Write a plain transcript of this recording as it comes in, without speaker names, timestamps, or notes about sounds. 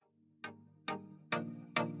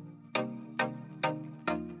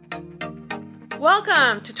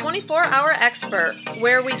Welcome to 24-Hour Expert,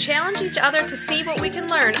 where we challenge each other to see what we can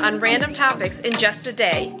learn on random topics in just a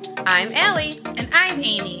day. I'm Allie. And I'm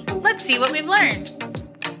Amy. Let's see what we've learned.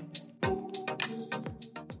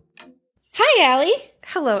 Hi, Allie.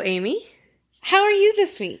 Hello, Amy. How are you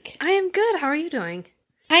this week? I am good. How are you doing?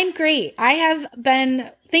 I'm great. I have been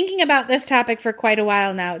thinking about this topic for quite a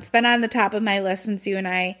while now. It's been on the top of my list since you and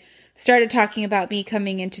I started talking about me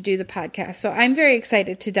coming in to do the podcast. So I'm very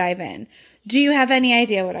excited to dive in. Do you have any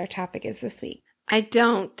idea what our topic is this week? I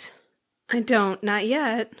don't. Not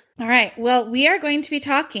yet. All right. Well, we are going to be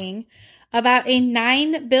talking about a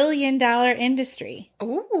 $9 billion industry.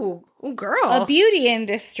 Ooh, girl. A beauty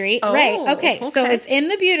industry. Oh, right. Okay. So okay. it's in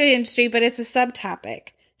the beauty industry, but it's a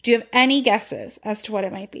subtopic. Do you have any guesses as to what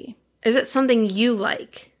it might be? Is it something you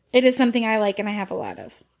like? It is something I like and I have a lot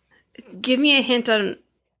of. Give me a hint on...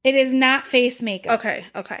 It is not face makeup. Okay.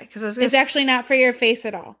 Because It's actually not for your face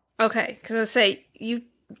at all. Okay, because I say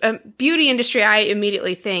beauty industry, I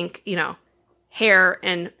immediately think hair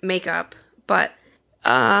and makeup, but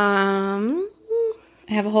I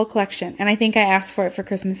have a whole collection, and I think I ask for it for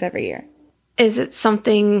Christmas every year. Is it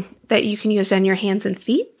something that you can use on your hands and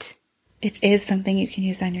feet? It is something you can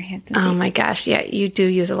use on your hands and feet. Oh my gosh, yeah, you do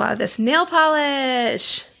use a lot of this. Nail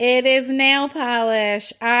polish! It is nail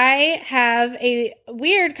polish. I have a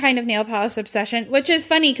weird kind of nail polish obsession, which is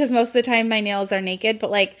funny because most of the time my nails are naked,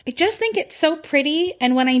 but I just think it's so pretty.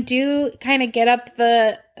 And when I do kind of get up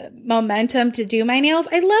the momentum to do my nails,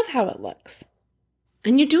 I love how it looks.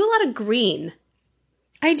 And you do a lot of green.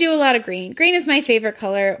 I do a lot of green. Green is my favorite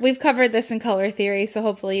color. We've covered this in color theory, so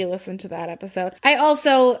hopefully you listen to that episode. I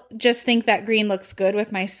also just think that green looks good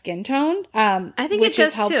with my skin tone. I think it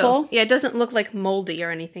does helpful. Too. Yeah, it doesn't look like moldy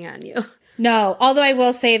or anything on you. No, although I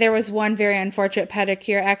will say there was one very unfortunate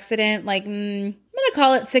pedicure accident, I'm going to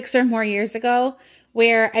call it 6 or more years ago,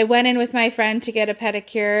 where I went in with my friend to get a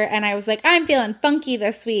pedicure and I was like, I'm feeling funky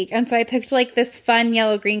this week. And so I picked this fun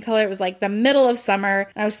yellow-green color. It was the middle of summer.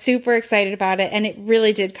 And I was super excited about it. And it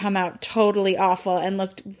really did come out totally awful and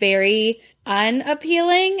looked very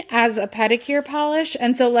unappealing as a pedicure polish.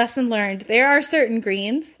 And so lesson learned, there are certain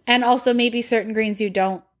greens and also maybe certain greens you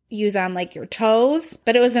don't use on your toes,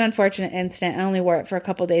 but it was an unfortunate incident. I only wore it for a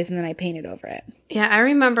couple days and then I painted over it. Yeah, I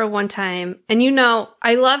remember one time, and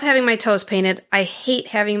I love having my toes painted. I hate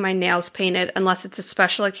having my nails painted unless it's a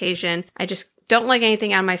special occasion. I just don't like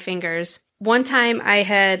anything on my fingers. One time I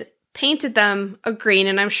had painted them a green,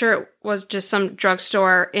 and I'm sure it was just some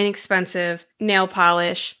drugstore inexpensive nail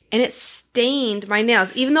polish, and it stained my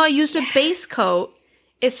nails. Even though I used a base coat,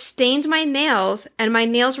 it stained my nails, and my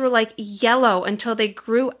nails were yellow until they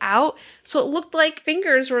grew out. So it looked like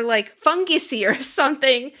fingers were fungusy or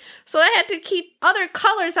something. So I had to keep other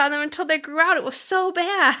colors on them until they grew out. It was so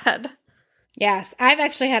bad. Yes, I've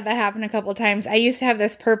actually had that happen a couple times. I used to have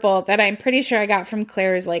this purple that I'm pretty sure I got from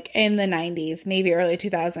Claire's in the 90s, maybe early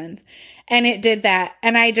 2000s. And it did that.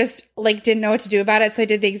 And I just didn't know what to do about it. So I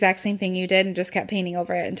did the exact same thing you did and just kept painting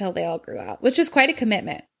over it until they all grew out, which is quite a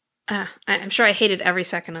commitment. I'm sure I hated every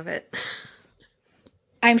second of it.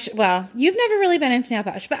 Well, you've never really been into nail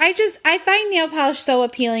polish, but I find nail polish so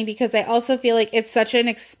appealing because I also feel it's such an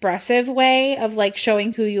expressive way of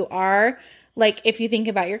showing who you are. If you think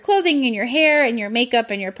about your clothing and your hair and your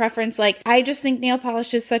makeup and your preference, I just think nail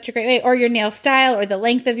polish is such a great way, or your nail style or the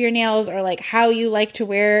length of your nails or how you like to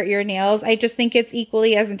wear your nails. I just think it's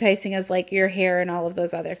equally as enticing as your hair and all of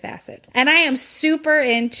those other facets. And I am super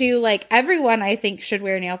into everyone I think should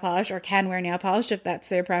wear nail polish or can wear nail polish if that's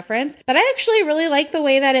their preference. But I actually really like the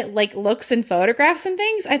way that it looks in photographs and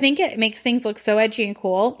things. I think it makes things look so edgy and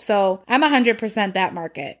cool. So I'm 100% that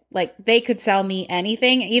market. They could sell me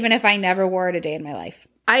anything, even if I never wore it a day in my life.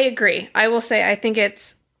 I agree. I will say, I think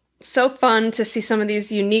it's so fun to see some of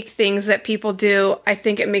these unique things that people do. I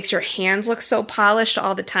think it makes your hands look so polished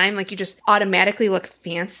all the time. You just automatically look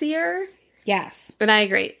fancier. Yes. And I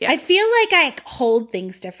agree. Yeah. I feel I hold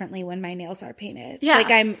things differently when my nails are painted. Yeah.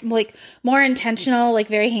 I'm more intentional,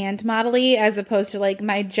 very hand model-y as opposed to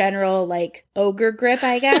my general ogre grip,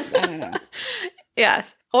 I guess. I don't know.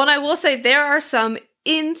 Yes. Well, and I will say there are some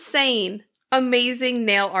insane, amazing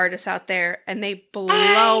nail artists out there, and they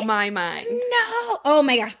blow my mind. No. Oh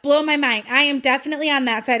my gosh, blow my mind. I am definitely on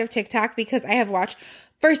that side of TikTok because I have watched,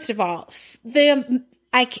 first of all, I'm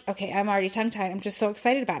already tongue-tied. I'm just so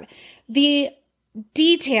excited about it. The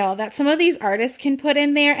detail that some of these artists can put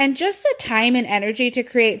in there and just the time and energy to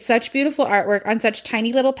create such beautiful artwork on such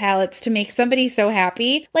tiny little palettes to make somebody so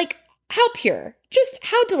happy. How pure. Just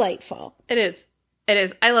how delightful. It is.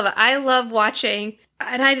 I love it. I love watching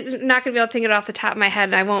and I'm not going to be able to think it off the top of my head,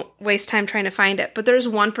 and I won't waste time trying to find it, but there's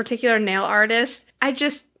one particular nail artist.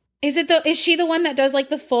 Is she the one that does like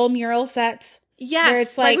the full mural sets? Yes, where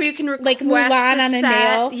it's like where you can request like Mulan on a set.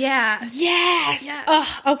 nail. Yeah. Yes.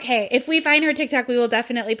 Oh, okay. If we find her TikTok, we will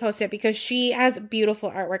definitely post it because she has beautiful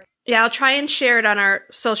artwork. Yeah, I'll try and share it on our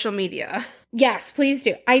social media. Yes, please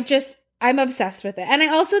do. I'm obsessed with it. And I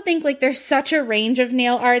also think like there's such a range of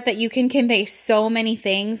nail art that you can convey so many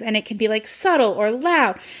things and it can be like subtle or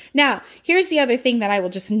loud. Now, here's the other thing that I will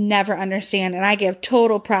just never understand, and I give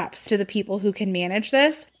total props to the people who can manage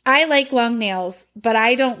this. I like long nails, but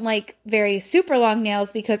I don't like very super long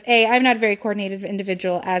nails because A, I'm not a very coordinated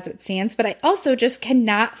individual as it stands, but I also just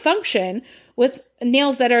cannot function with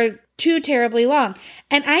nails that are too terribly long.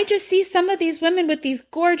 And I just see some of these women with these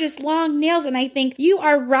gorgeous long nails and I think you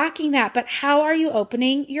are rocking that, but how are you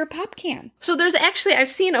opening your pop can? So there's actually, I've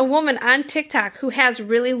seen a woman on TikTok who has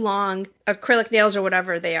really long acrylic nails or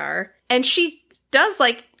whatever they are. And she does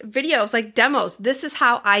like videos, like demos. This is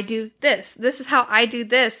how I do this. This is how I do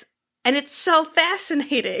this. And it's so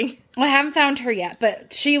fascinating. Well, I haven't found her yet,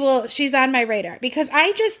 but she's on my radar because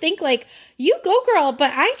I just think like, you go girl,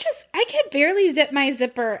 but I can barely zip my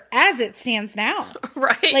zipper as it stands now.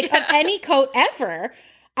 Right. Like of any coat ever.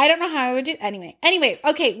 I don't know how I would do. Anyway,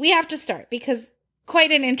 okay, we have to start because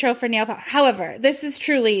quite an intro for nail polish. However, this is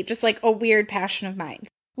truly just like a weird passion of mine.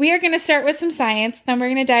 We are going to start with some science, then we're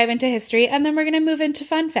going to dive into history, and then we're going to move into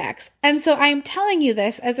fun facts. And so I'm telling you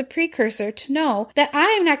this as a precursor to know that I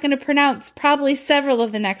am not going to pronounce probably several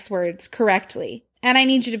of the next words correctly. And I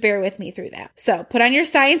need you to bear with me through that. So put on your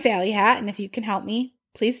Science Alley hat, and if you can help me,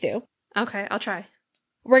 please do. Okay, I'll try.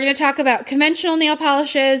 We're going to talk about conventional nail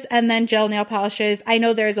polishes and then gel nail polishes. I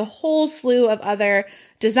know there's a whole slew of other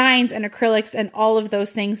designs and acrylics and all of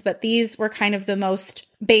those things, but these were kind of the most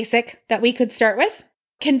basic that we could start with.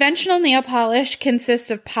 Conventional nail polish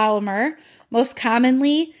consists of polymer, most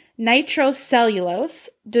commonly nitrocellulose,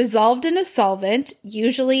 dissolved in a solvent,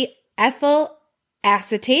 usually ethyl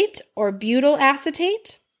acetate or butyl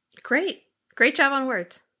acetate. Great. Great job on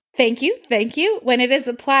words. Thank you. When it is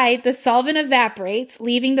applied, the solvent evaporates,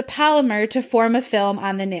 leaving the polymer to form a film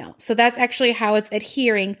on the nail. So that's actually how it's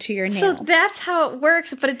adhering to your nail. So that's how it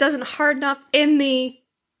works, but it doesn't harden up in the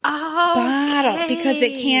bottle because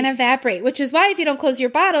it can't evaporate, which is why if you don't close your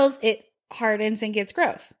bottles, it hardens and gets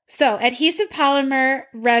gross. So adhesive polymer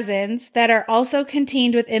resins that are also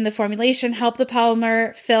contained within the formulation help the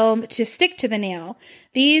polymer film to stick to the nail.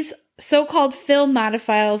 These so-called film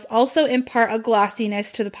modifiers also impart a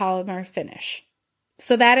glossiness to the polymer finish.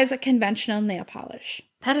 So that is a conventional nail polish.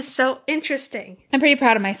 That is so interesting. I'm pretty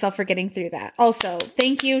proud of myself for getting through that. Also,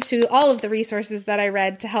 thank you to all of the resources that I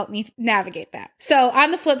read to help me navigate that. So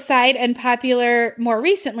on the flip side, and popular more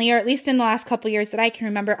recently, or at least in the last couple years that I can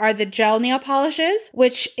remember, are the gel nail polishes,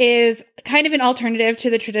 which is kind of an alternative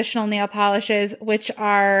to the traditional nail polishes, which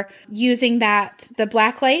are using the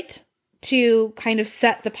black light to kind of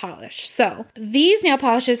set the polish. So these nail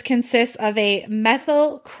polishes consist of a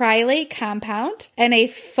methylcrylate compound and a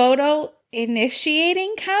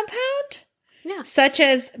photo-initiating compound, such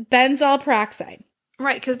as benzoyl peroxide.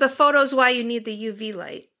 Right, because the photo is why you need the UV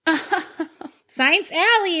light. Science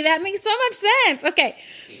Alley, that makes so much sense. Okay.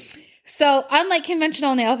 So unlike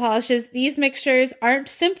conventional nail polishes, these mixtures aren't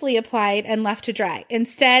simply applied and left to dry.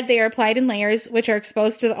 Instead, they are applied in layers which are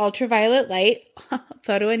exposed to the ultraviolet light.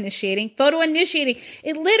 Photo-initiating.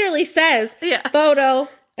 It literally says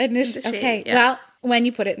photo-initiating. Okay, yeah. Well, when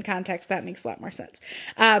you put it in context, that makes a lot more sense.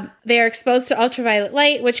 They are exposed to ultraviolet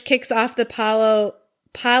light, which kicks off the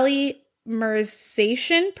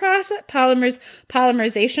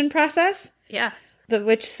polymerization process. Yeah.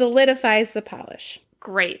 Which solidifies the polish.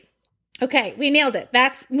 Great. Okay, we nailed it.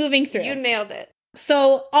 That's moving through. You nailed it.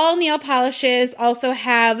 So all nail polishes also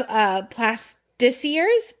have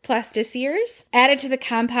plasticiers added to the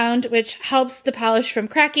compound, which helps the polish from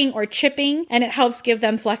cracking or chipping, and it helps give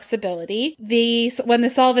them flexibility. When the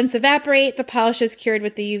solvents evaporate, the polish is cured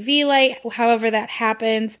with the UV light. However that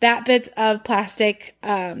happens, that bits of plastic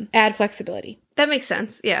add flexibility. That makes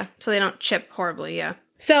sense, yeah. So they don't chip horribly, yeah.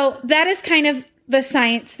 So that is kind of the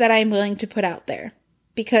science that I'm willing to put out there,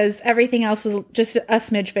 because everything else was just a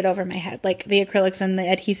smidge bit over my head, like the acrylics and the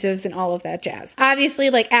adhesives and all of that jazz.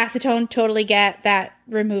 Obviously, like acetone, totally get that,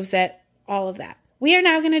 removes it, all of that. We are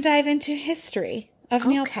now going to dive into history of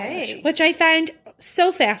nail polish, which I find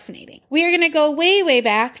so fascinating. We are going to go way, way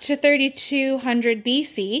back to 3200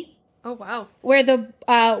 BC. Oh, wow. Where the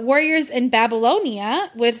warriors in Babylonia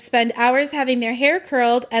would spend hours having their hair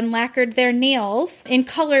curled and lacquered their nails in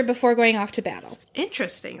color before going off to battle.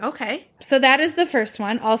 Interesting. Okay. So that is the first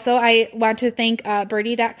one. Also, I want to thank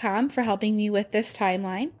Birdie.com for helping me with this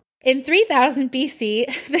timeline. In 3000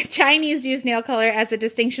 BC, the Chinese used nail color as a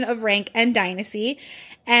distinction of rank and dynasty,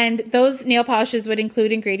 and those nail polishes would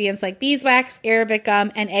include ingredients like beeswax, Arabic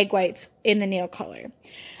gum, and egg whites in the nail color.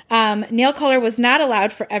 Nail color was not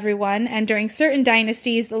allowed for everyone, and during certain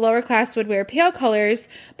dynasties, the lower class would wear pale colors,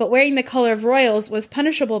 but wearing the color of royals was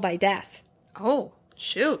punishable by death. Oh,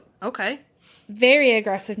 shoot. Okay. Very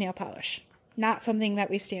aggressive nail polish. Not something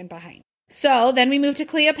that we stand behind. So then we move to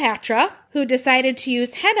Cleopatra, who decided to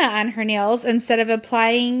use henna on her nails instead of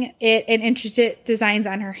applying it in intricate designs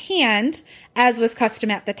on her hand, as was custom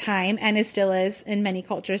at the time and is still is in many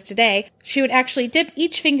cultures today. She would actually dip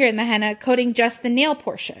each finger in the henna, coating just the nail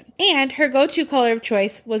portion. And her go-to color of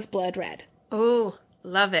choice was blood red. Oh,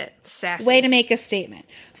 love it. Sassy. Way to make a statement.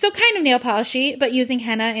 So kind of nail polishy, but using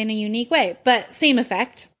henna in a unique way, but same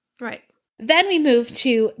effect. Right. Then we move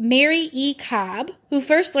to Mary E. Cobb, who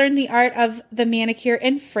first learned the art of the manicure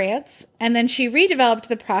in France, and then she redeveloped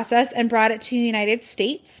the process and brought it to the United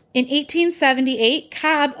States. In 1878,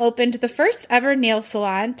 Cobb opened the first ever nail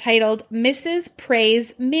salon titled Mrs.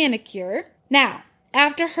 Pray's Manicure. Now,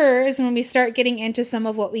 after her is when we start getting into some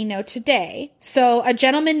of what we know today. So a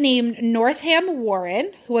gentleman named Northam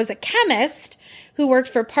Warren, who was a chemist who worked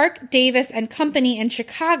for Park Davis and Company in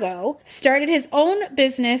Chicago, started his own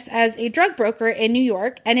business as a drug broker in New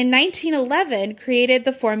York, and in 1911 created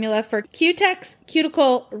the formula for Cutex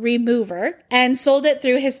Cuticle Remover and sold it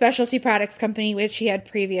through his specialty products company, which he had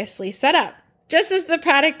previously set up. Just as the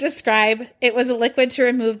product described, it was a liquid to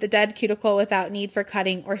remove the dead cuticle without need for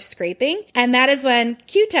cutting or scraping. And that is when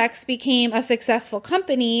Cutex became a successful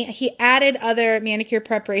company. He added other manicure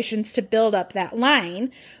preparations to build up that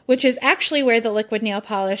line, which is actually where the liquid nail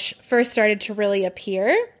polish first started to really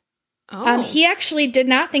appear. Oh. He actually did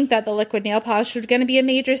not think that the liquid nail polish was going to be a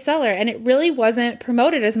major seller, and it really wasn't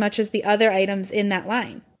promoted as much as the other items in that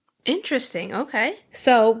line. Interesting. Okay.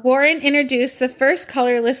 So Warren introduced the first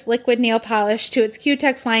colorless liquid nail polish to its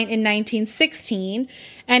Cutex line in 1916,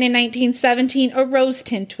 and in 1917 a rose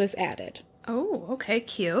tint was added. Oh, okay.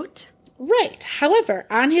 Cute. Right. However,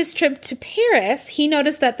 on his trip to Paris, he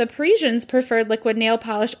noticed that the Parisians preferred liquid nail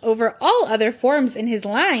polish over all other forms in his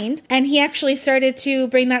line, and he actually started to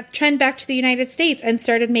bring that trend back to the United States and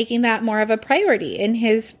started making that more of a priority in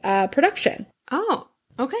his production. Oh,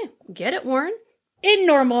 okay. Get it, Warren? In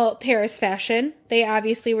normal Paris fashion, they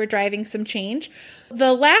obviously were driving some change.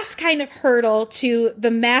 The last kind of hurdle to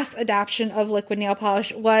the mass adoption of liquid nail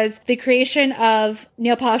polish was the creation of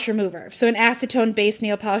nail polish remover. So an acetone-based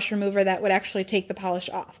nail polish remover that would actually take the polish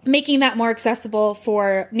off. Making that more accessible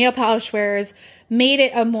for nail polish wearers made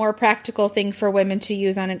it a more practical thing for women to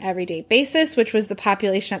use on an everyday basis, which was the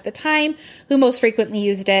population at the time who most frequently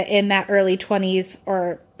used it in that early 20s,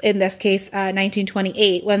 or in this case,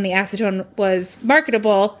 1928, when the acetone was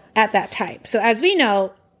marketable at that time. So as we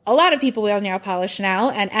know, a lot of people wear nail polish now,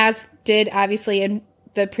 and as did obviously in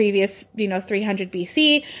the previous, 300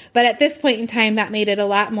 BC. But at this point in time, that made it a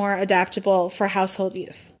lot more adaptable for household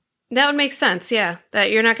use. That would make sense, yeah.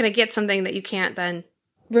 That you're not going to get something that you can't then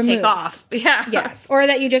Remove. take off. Yeah. Yes. Or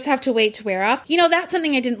that you just have to wait to wear off. That's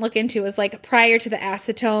something I didn't look into, was like prior to the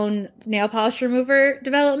acetone nail polish remover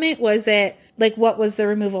development, was it like, what was the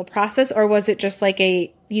removal process, or was it just like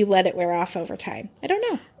you let it wear off over time? I don't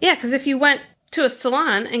know. Yeah, because if you went to a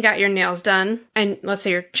salon and got your nails done, and let's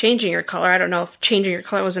say you're changing your color, I don't know if changing your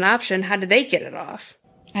color was an option, how did they get it off?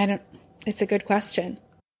 It's a good question.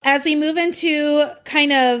 As we move into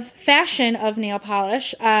kind of fashion of nail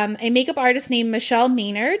polish, a makeup artist named Michelle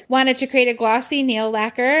Maynard wanted to create a glossy nail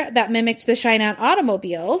lacquer that mimicked the shine on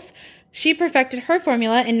automobiles. She perfected her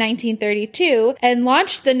formula in 1932 and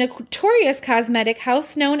launched the notorious cosmetic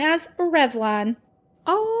house known as Revlon.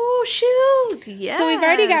 Oh, shoot. Yes. So we've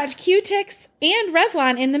already got Cutex and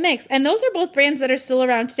Revlon in the mix, and those are both brands that are still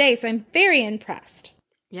around today, so I'm very impressed.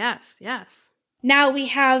 Yes, yes. Now we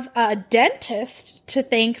have a dentist to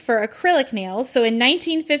thank for acrylic nails. So in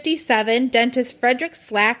 1957, dentist Frederick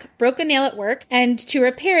Slack broke a nail at work, and to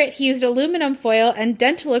repair it, he used aluminum foil and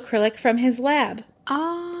dental acrylic from his lab.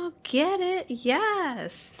 Oh, get it?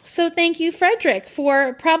 Yes. So thank you, Frederick,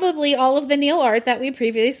 for probably all of the nail art that we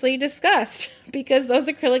previously discussed, because those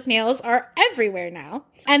acrylic nails are everywhere now.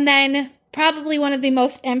 And then probably one of the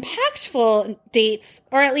most impactful dates,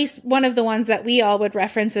 or at least one of the ones that we all would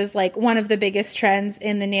reference as like one of the biggest trends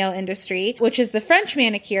in the nail industry, which is the French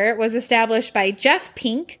manicure, was established by Jeff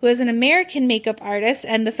Pink, who is an American makeup artist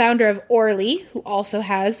and the founder of Orly, who also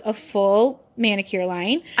has a full manicure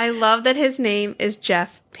line. I love that his name is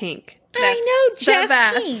Jeff Pink. I know,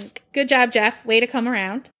 Jeff Pink. Good job, Jeff. Way to come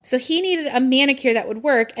around. So he needed a manicure that would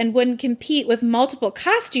work and wouldn't compete with multiple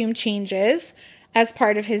costume changes. as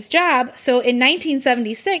part of his job. So in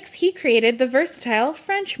 1976, he created the versatile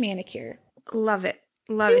French manicure. Love it.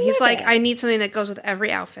 Love it. He's like, I need something that goes with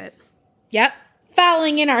every outfit. Yep.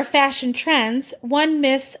 Following in our fashion trends, one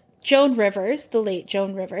Miss Joan Rivers, the late great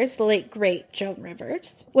Joan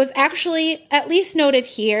Rivers, was actually at least noted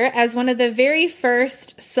here as one of the very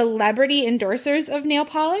first celebrity endorsers of nail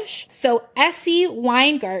polish. So Essie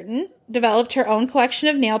Weingarten developed her own collection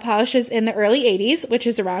of nail polishes in the early 80s, which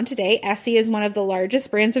is around today. Essie is one of the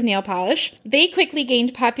largest brands of nail polish. They quickly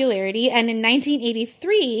gained popularity, and in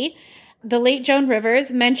 1983, the late Joan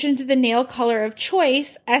Rivers mentioned the nail color of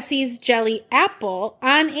choice, Essie's Jelly Apple,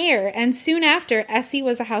 on air, and soon after, Essie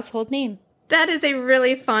was a household name. That is a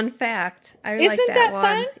really fun fact. I like that one.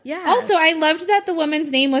 Fun? Yeah. Also, I loved that the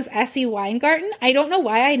woman's name was Essie Weingarten. I don't know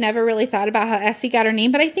why I never really thought about how Essie got her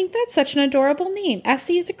name, but I think that's such an adorable name.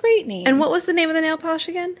 Essie is a great name. And what was the name of the nail polish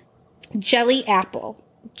again? Jelly Apple.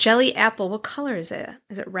 Jelly Apple. What color is it?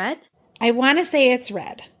 Is it red? I want to say it's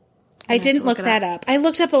red. I didn't look that up. I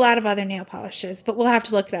looked up a lot of other nail polishes, but we'll have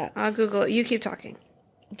to look it up. I'll Google it. You keep talking.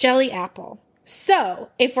 Jelly Apple. So,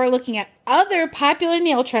 if we're looking at other popular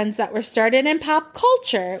nail trends that were started in pop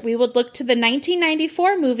culture, we would look to the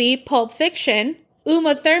 1994 movie Pulp Fiction.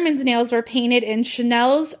 Uma Thurman's nails were painted in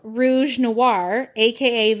Chanel's Rouge Noir,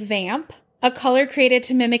 aka Vamp, a color created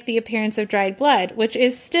to mimic the appearance of dried blood, which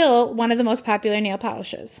is still one of the most popular nail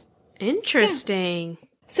polishes. Interesting. Yeah.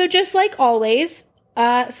 So just like always,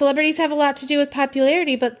 celebrities have a lot to do with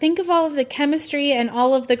popularity, but think of all of the chemistry and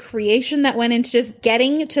all of the creation that went into just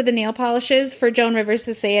getting to the nail polishes for Joan Rivers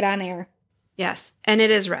to say it on air. Yes, and it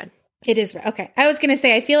is red. It is red. Okay. I was going to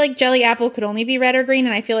say, I feel like Jelly Apple could only be red or green,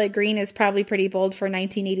 and I feel like green is probably pretty bold for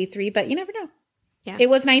 1983, but you never know. Yeah. It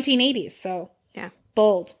was 1980s, so yeah,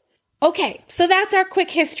 bold. Okay, so that's our quick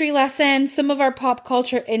history lesson, some of our pop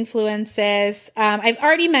culture influences. I've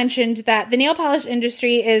already mentioned that the nail polish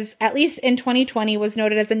industry is, at least in 2020, was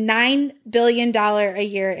noted as a $9 billion a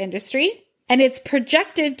year industry, and it's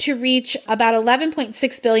projected to reach about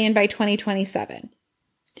 $11.6 billion by 2027.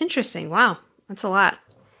 Interesting. Wow, that's a lot.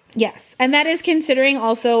 Yes, and that is considering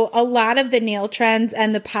also a lot of the nail trends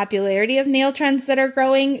and the popularity of nail trends that are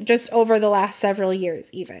growing just over the last several years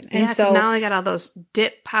even. And yeah, so now I got all those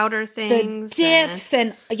dip powder things. The dips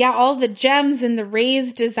and all the gems and the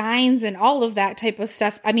raised designs and all of that type of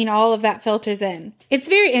stuff. I mean, all of that filters in. It's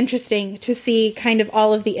very interesting to see kind of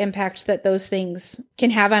all of the impact that those things can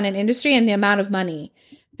have on an industry and the amount of money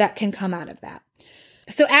that can come out of that.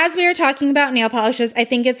 So as we were talking about nail polishes, I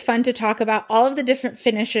think it's fun to talk about all of the different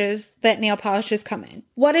finishes that nail polishes come in.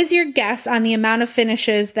 What is your guess on the amount of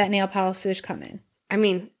finishes that nail polishes come in? I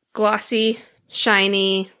mean, glossy,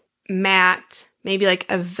 shiny, matte, maybe like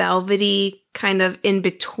a velvety kind of in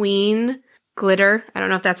between glitter. I don't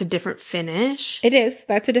know if that's a different finish. It is.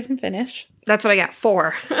 That's a different finish. That's what I got.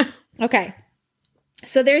 4. Okay.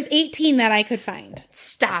 So there's 18 that I could find.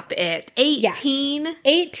 Stop it. 18? Yes.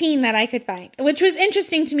 18 that I could find, which was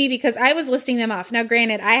interesting to me because I was listing them off. Now,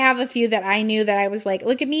 granted, I have a few that I knew that I was like,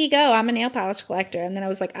 look at me go. I'm a nail polish collector. And then I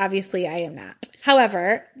was like, obviously I am not.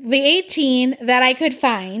 However, the 18 that I could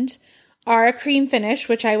find are a cream finish,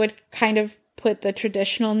 which I would kind of put the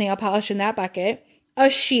traditional nail polish in that bucket, a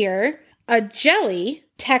sheer, a jelly,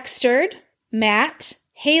 textured, matte,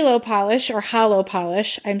 halo polish or hollow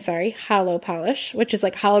polish, which is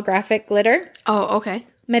like holographic glitter. Oh, okay.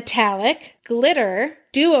 Metallic, glitter,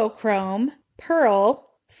 duochrome,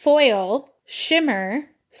 pearl, foil, shimmer,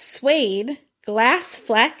 suede, glass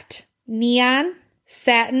flecked, neon,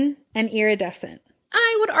 satin, and iridescent.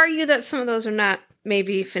 I would argue that some of those are not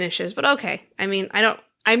maybe finishes, but okay. I mean,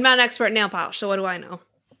 I'm not an expert in nail polish, so what do I know?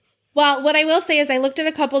 Well, what I will say is I looked at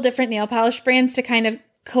a couple different nail polish brands to kind of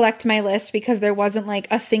collect my list because there wasn't like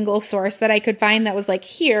a single source that I could find that was like,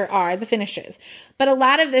 here are the finishes. But a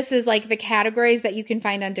lot of this is like the categories that you can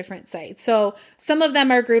find on different sites. So some of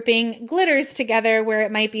them are grouping glitters together where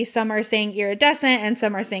it might be some are saying iridescent and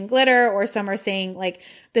some are saying glitter, or some are saying like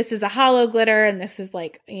this is a hollow glitter and this is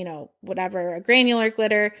like, you know, whatever, a granular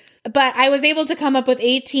glitter. But I was able to come up with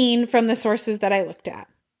 18 from the sources that I looked at.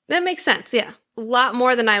 That makes sense. Yeah. A lot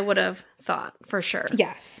more than I would have thought, for sure.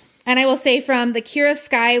 Yes. And I will say from the Kira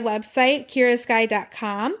Sky website,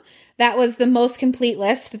 kirasky.com, that was the most complete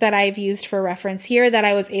list that I've used for reference here that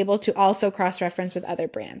I was able to also cross-reference with other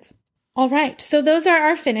brands. All right, so those are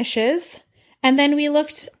our finishes. And then we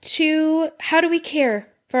looked to how do we care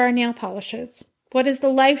for our nail polishes? What is the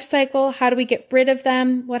life cycle? How do we get rid of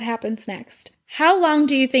them? What happens next? How long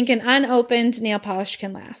do you think an unopened nail polish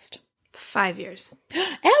can last? 5 years.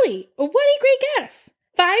 Ellie, what a great guess.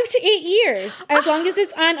 5 to 8 years, as long as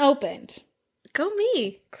it's unopened. Go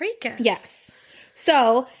me. Great guess. Yes.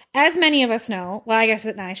 So, as many of us know, well, I guess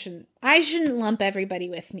that I shouldn't lump everybody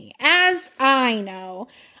with me. As I know,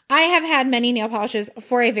 I have had many nail polishes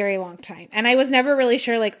for a very long time, and I was never really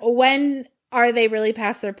sure, like, when are they really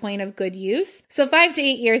past their point of good use? So 5 to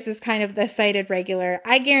 8 years is kind of the cited regular.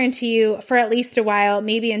 I guarantee you for at least a while,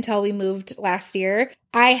 maybe until we moved last year,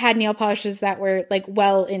 I had nail polishes that were like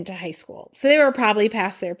well into high school. So they were probably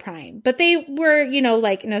past their prime, but they were,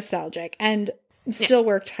 like nostalgic and still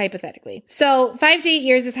worked hypothetically. So 5 to 8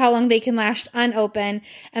 years is how long they can last unopened.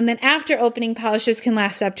 And then after opening, polishes can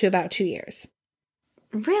last up to about 2 years.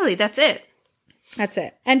 Really? That's it? That's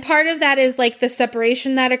it. And part of that is like the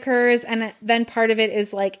separation that occurs. And then part of it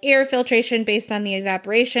is like air filtration based on the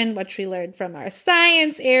evaporation, which we learned from our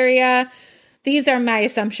science area. These are my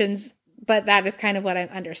assumptions, but that is kind of what I'm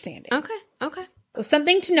understanding. Okay.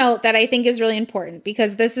 Something to note that I think is really important,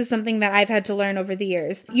 because this is something that I've had to learn over the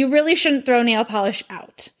years. You really shouldn't throw nail polish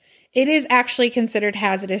out. It is actually considered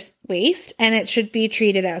hazardous waste, and it should be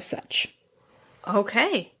treated as such.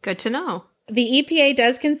 Okay, good to know. The EPA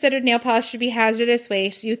does consider nail polish to be hazardous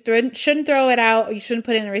waste. You shouldn't throw it out. You shouldn't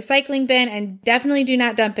put it in a recycling bin, and definitely do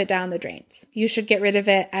not dump it down the drains. You should get rid of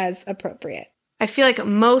it as appropriate. I feel like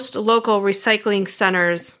most local recycling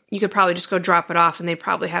centers, you could probably just go drop it off, and they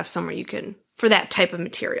probably have somewhere you can, for that type of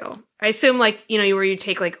material. I assume like, where you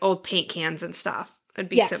take like old paint cans and stuff. It'd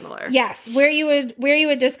be similar. Yes. Where you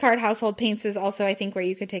would discard household paints is also, I think, where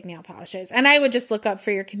you could take nail polishes. And I would just look up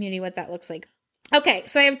for your community what that looks like. Okay,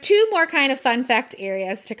 so I have 2 more kind of fun fact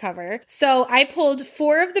areas to cover. So I pulled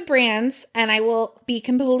 4 of the brands, and I will be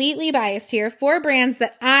completely biased here, 4 brands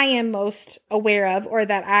that I am most aware of, or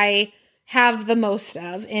that I have the most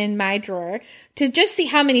of in my drawer, to just see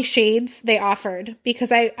how many shades they offered,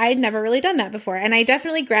 because I'd never really done that before. And I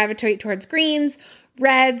definitely gravitate towards greens,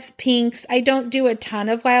 reds, pinks. I don't do a ton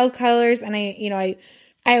of wild colors, and I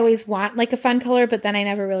always want like a fun color, but then I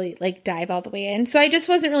never really like dive all the way in. So I just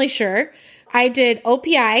wasn't really sure. I did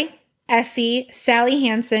OPI, Essie, Sally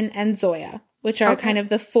Hansen, and Zoya, which are kind of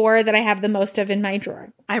the 4 that I have the most of in my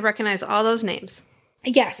drawer. I recognize all those names.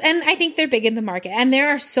 Yes, and I think they're big in the market. And there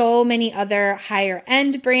are so many other higher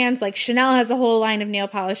end brands, like Chanel has a whole line of nail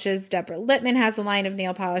polishes. Deborah Lippmann has a line of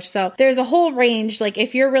nail polish. So there's a whole range. Like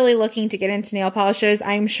if you're really looking to get into nail polishes,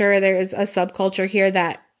 I'm sure there is a subculture here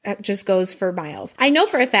that just goes for miles. I know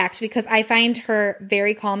for a fact because I find her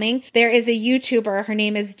very calming. There is a YouTuber, her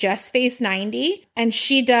name is JessFace90, and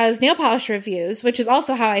she does nail polish reviews, which is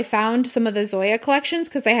also how I found some of the Zoya collections,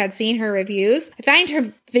 because I had seen her reviews. I find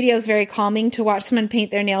her videos very calming. To watch someone paint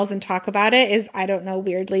their nails and talk about it is, I don't know,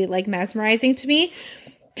 weirdly like mesmerizing to me.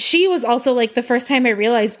 She was also like the first time I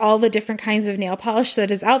realized all the different kinds of nail polish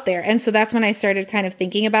that is out there. And so that's when I started kind of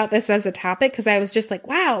thinking about this as a topic, because I was just like,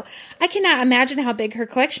 wow, I cannot imagine how big her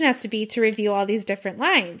collection has to be to review all these different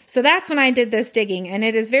lines. So that's when I did this digging, and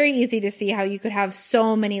it is very easy to see how you could have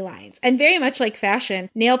so many lines. And very much like fashion,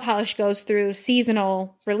 nail polish goes through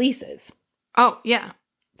seasonal releases. Oh, yeah.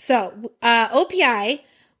 So OPI,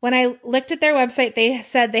 when I looked at their website, they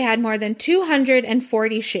said they had more than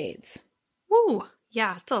 240 shades. Woo.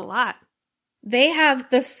 Yeah, it's a lot. They have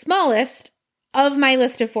the smallest of my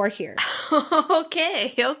list of 4 here.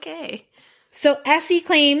 Okay. So Essie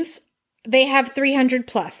claims they have 300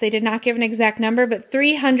 plus. They did not give an exact number, but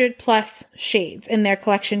 300 plus shades in their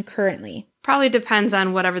collection currently. Probably depends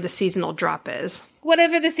on whatever the seasonal drop is.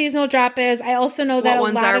 Whatever the seasonal drop is. I also know that a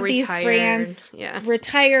lot of these brands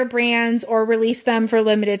retire brands or release them for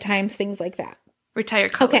limited times, things like that. Retire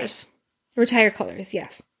colors. Okay. Retire colors,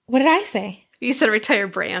 yes. What did I say? You said retire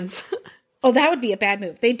brands. Oh, that would be a bad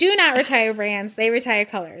move. They do not retire brands. They retire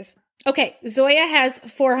colors. Okay, Zoya has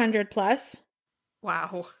 400 plus.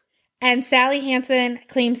 Wow. And Sally Hansen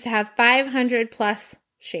claims to have 500 plus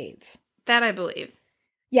shades. That I believe.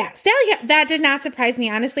 Yeah, Sally, that did not surprise me.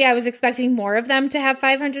 Honestly, I was expecting more of them to have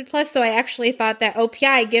 500 plus, so I actually thought that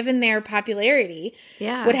OPI, given their popularity,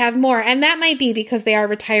 would have more. And that might be because they are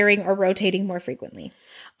retiring or rotating more frequently.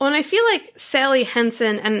 Well, and I feel like Sally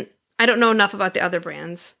Hansen, and I don't know enough about the other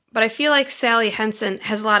brands, but I feel like Sally Hansen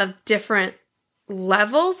has a lot of different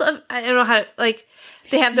levels of, I don't know how to, like,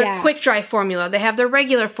 they have their quick dry formula, they have their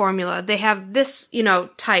regular formula, they have this,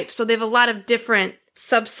 type. So they have a lot of different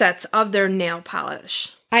subsets of their nail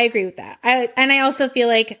polish. I agree with that. I also feel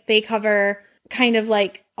like they cover kind of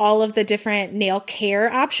like all of the different nail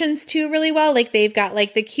care options too really well. Like they've got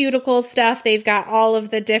like the cuticle stuff, they've got all of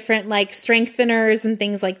the different like strengtheners and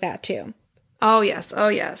things like that too. Oh, yes.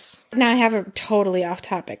 Now I have a totally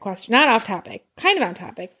off-topic question. Not off-topic. Kind of on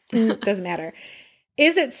topic. Doesn't matter.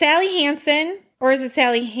 Is it Sally Hansen or is it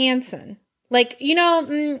Sally Hansen? Like,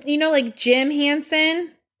 like Jim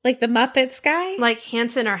Hansen? Like the Muppets guy? Like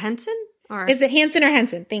Hansen or Henson? Or Is it Hansen or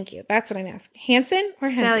Henson? Thank you. That's what I'm asking. Hansen or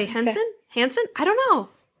Henson? Sally Henson? Hanson? I don't know.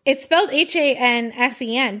 It's spelled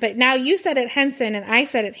Hansen, but now you said it Henson and I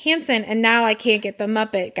said it Hansen, and now I can't get the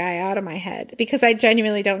Muppet guy out of my head because I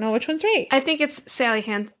genuinely don't know which one's right. I think it's Sally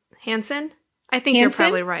Hansen. I think you're Hansen?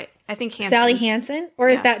 probably right. I think Hansen. Sally Hansen? Or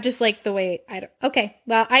is Yeah. that just like the way okay.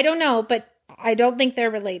 Well, I don't know, but I don't think they're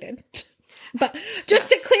related. But just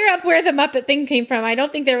to clear up where the Muppet thing came from, I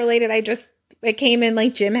don't think they're related. It came in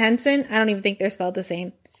like Jim Henson. I don't even think they're spelled the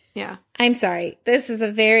same. Yeah. I'm sorry. This is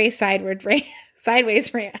a very sideways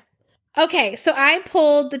rant. Okay, so I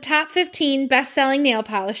pulled the top 15 best-selling nail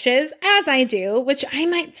polishes, as I do, which I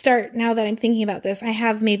might start, now that I'm thinking about this, I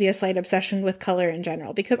have maybe a slight obsession with color in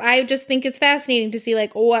general, because I just think it's fascinating to see,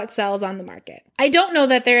 like, what sells on the market. I don't know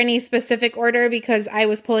that they're any specific order, because I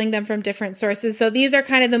was pulling them from different sources, so these are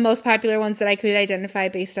kind of the most popular ones that I could identify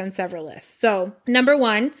based on several lists. So, number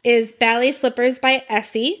 1 is Ballet Slippers by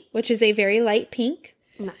Essie, which is a very light pink.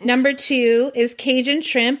 Nice. Number 2 is Cajun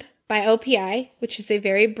Shrimp by OPI, which is a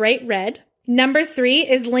very bright red. Number 3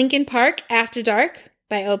 is Lincoln Park After Dark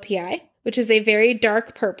by OPI, which is a very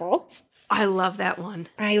dark purple. I love that one.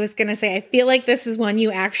 I was going to say, I feel like this is one you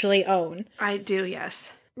actually own. I do,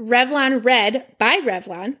 yes. Revlon Red by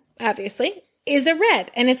Revlon, obviously, is a red,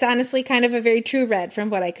 and it's honestly kind of a very true red from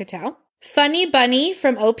what I could tell. Funny Bunny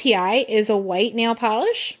from OPI is a white nail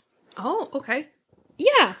polish. Oh, okay.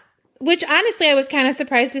 Yeah, which honestly I was kind of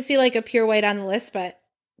surprised to see like a pure white on the list, but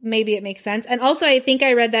maybe it makes sense. And also, I think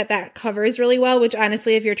I read that covers really well, which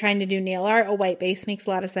honestly, if you're trying to do nail art, a white base makes a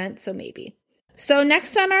lot of sense, so maybe. So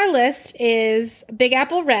next on our list is Big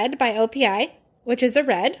Apple Red by OPI, which is a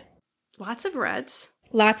red. Lots of reds.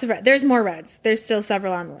 Lots of red. There's more reds. There's still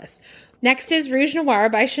several on the list. Next is Rouge Noir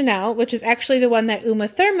by Chanel, which is actually the one that Uma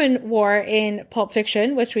Thurman wore in Pulp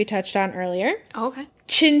Fiction, which we touched on earlier. Oh, okay.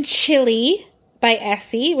 Chinchilli by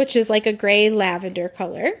Essie, which is like a gray lavender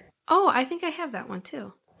color. Oh, I think I have that one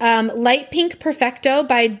too. Light Pink Perfecto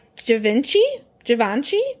by Givenchy?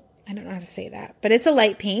 I don't know how to say that, but it's a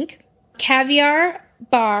light pink. Caviar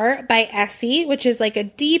Bar by Essie, which is like a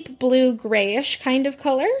deep blue grayish kind of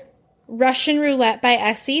color. Russian Roulette by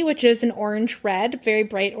Essie, which is an orange red, very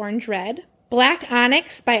bright orange red. Black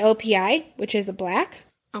Onyx by OPI, which is a black.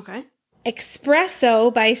 Okay.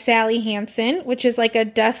 Espresso by Sally Hansen, which is like a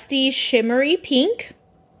dusty shimmery pink.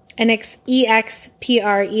 And EXPRESSO,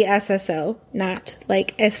 not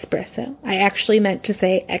like espresso. I actually meant to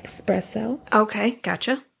say espresso. Okay,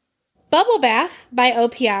 gotcha. Bubble Bath by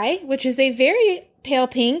OPI, which is a very pale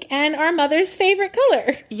pink and our mother's favorite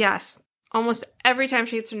color. Yes. Almost every time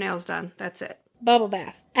she gets her nails done, that's it. Bubble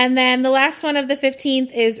Bath. And then the last one of the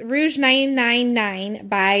 15th is Rouge 999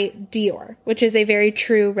 by Dior, which is a very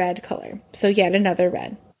true red color. So yet another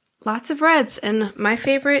red. Lots of reds, and my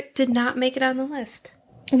favorite did not make it on the list.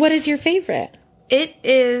 What is your favorite? It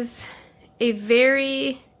is a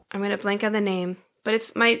very, I'm going to blank on the name, but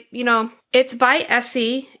it's it's by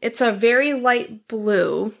Essie. It's a very light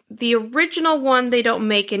blue. The original one they don't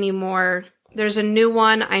make anymore. There's a new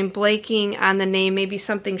one. I'm blanking on the name, maybe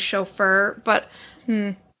something chauffeur, but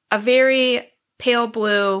a very pale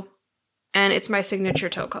blue, and it's my signature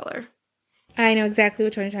toe color. I know exactly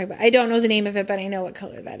which one you're talking about. I don't know the name of it, but I know what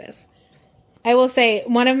color that is. I will say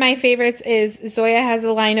one of my favorites is Zoya has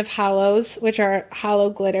a line of hollows, which are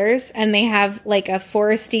hollow glitters, and they have like a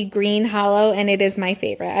foresty green hollow, and it is my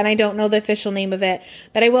favorite. And I don't know the official name of it,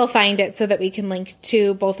 but I will find it so that we can link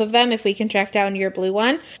to both of them if we can track down your blue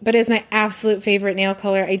one. But it's my absolute favorite nail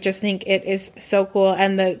color. I just think it is so cool,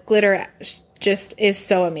 and the glitter just is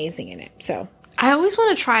so amazing in it. So I always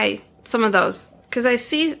want to try some of those because I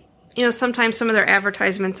see, sometimes some of their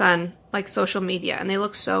advertisements on like social media, and they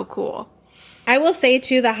look so cool. I will say,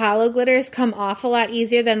 too, the hollow glitters come off a lot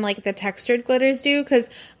easier than, like, the textured glitters do, because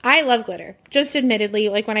I love glitter. Just admittedly,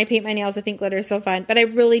 like, when I paint my nails, I think glitter is so fun, but I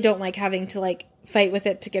really don't like having to, like, fight with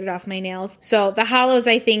it to get it off my nails. So the hollows,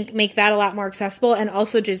 I think, make that a lot more accessible and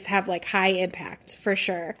also just have, like, high impact, for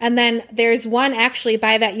sure. And then there's one, actually,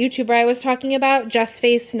 by that YouTuber I was talking about,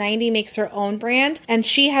 JustFace90 makes her own brand, and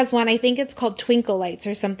she has one, I think it's called Twinkle Lights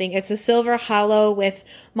or something. It's a silver hollow with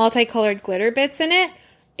multicolored glitter bits in it.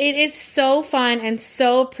 It is so fun and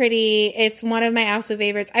so pretty. It's one of my absolute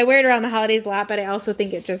favorites. I wear it around the holidays a lot, but I also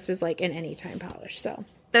think it just is like an anytime polish. So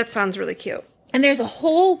that sounds really cute. And there's a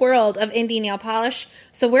whole world of indie nail polish.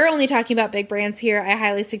 So we're only talking about big brands here. I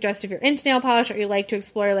highly suggest if you're into nail polish or you like to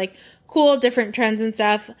explore like cool different trends and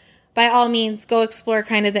stuff, by all means, go explore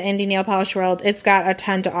kind of the indie nail polish world. It's got a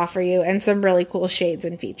ton to offer you and some really cool shades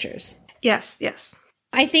and features. Yes, yes.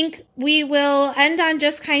 I think we will end on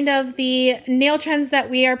just kind of the nail trends that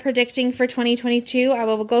we are predicting for 2022. I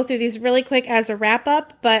will go through these really quick as a wrap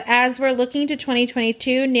up, but as we're looking to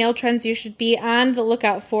 2022, nail trends you should be on the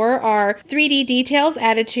lookout for are 3D details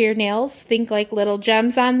added to your nails. Think like little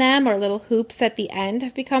gems on them or little hoops at the end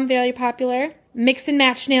have become very popular. Mix and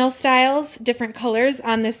match nail styles, different colors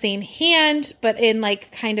on the same hand, but in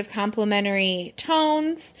like kind of complementary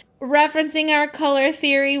tones. Referencing our color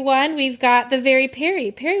theory one, we've got the very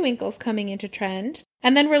periwinkles coming into trend.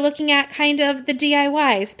 And then we're looking at kind of the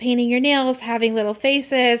DIYs, painting your nails, having little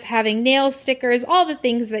faces, having nail stickers, all the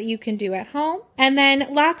things that you can do at home. And then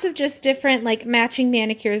lots of just different like matching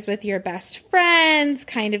manicures with your best friends,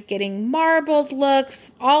 kind of getting marbled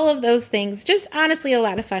looks, all of those things. Just honestly a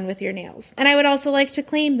lot of fun with your nails. And I would also like to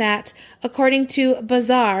claim that according to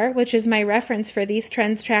Bazaar, which is my reference for these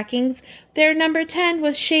trends trackings, their number 10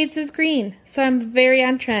 was shades of green. So I'm very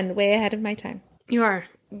on trend, way ahead of my time. You are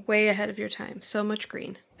way ahead of your time. So much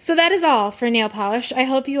green. So that is all for nail polish. I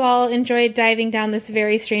hope you all enjoyed diving down this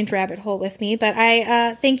very strange rabbit hole with me, but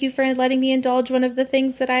I thank you for letting me indulge one of the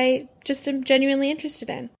things that I just am genuinely interested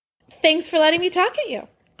in. Thanks for letting me talk at you.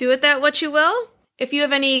 Do with that what you will. If you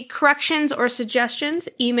have any corrections or suggestions,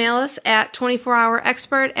 email us at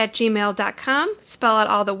 24hourexpert@gmail.com. Spell out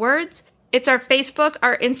all the words. It's our Facebook,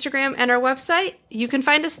 our Instagram, and our website. You can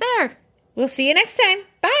find us there. We'll see you next time.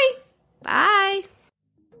 Bye. Bye.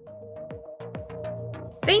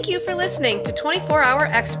 Thank you for listening to 24 Hour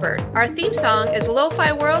Expert. Our theme song is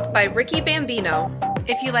Lo-Fi World by Ricky Bambino.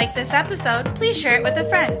 If you like this episode, please share it with a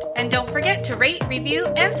friend. And don't forget to rate, review,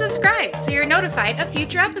 and subscribe so you're notified of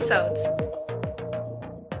future episodes.